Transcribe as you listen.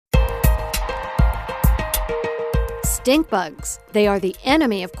Stink bugs. They are the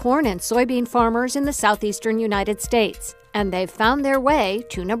enemy of corn and soybean farmers in the southeastern United States, and they've found their way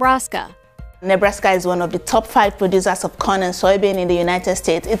to Nebraska. Nebraska is one of the top 5 producers of corn and soybean in the United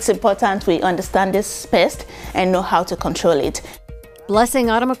States. It's important we understand this pest and know how to control it. Blessing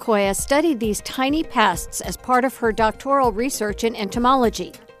Ademokoya studied these tiny pests as part of her doctoral research in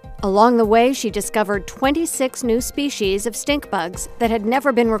entomology. Along the way, she discovered 26 new species of stink bugs that had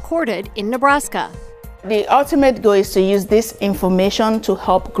never been recorded in Nebraska. The ultimate goal is to use this information to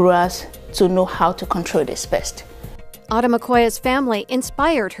help growers to know how to control this pest. Ademokoya's family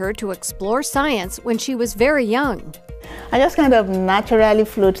inspired her to explore science when she was very young. I just kind of naturally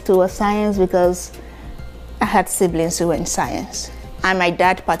flowed towards science because I had siblings who were in science. And my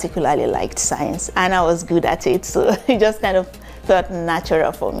dad particularly liked science, and I was good at it, so it just kind of felt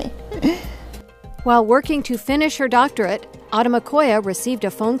natural for me. While working to finish her doctorate, Ademokoya received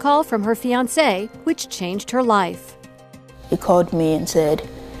a phone call from her fiancé, which changed her life. He called me and said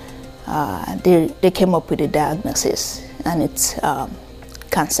they came up with a diagnosis, and it's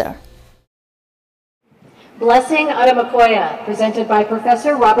cancer. Blessing Ademokoya, presented by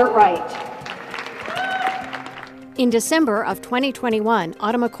Professor Robert Wright. In December of 2021,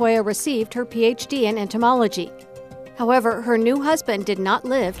 Ademokoya received her PhD in entomology. However, her new husband did not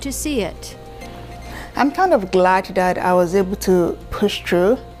live to see it. I'm kind of glad that I was able to push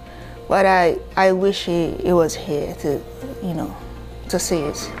through, but I wish he was here to, to see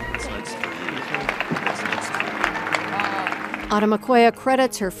it. Ademokoya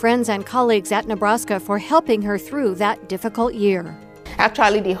credits her friends and colleagues at Nebraska for helping her through that difficult year.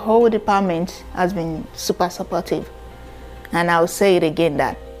 Actually, the whole department has been super supportive. And I'll say it again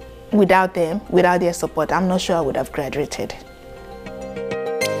that without them, without their support, I'm not sure I would have graduated.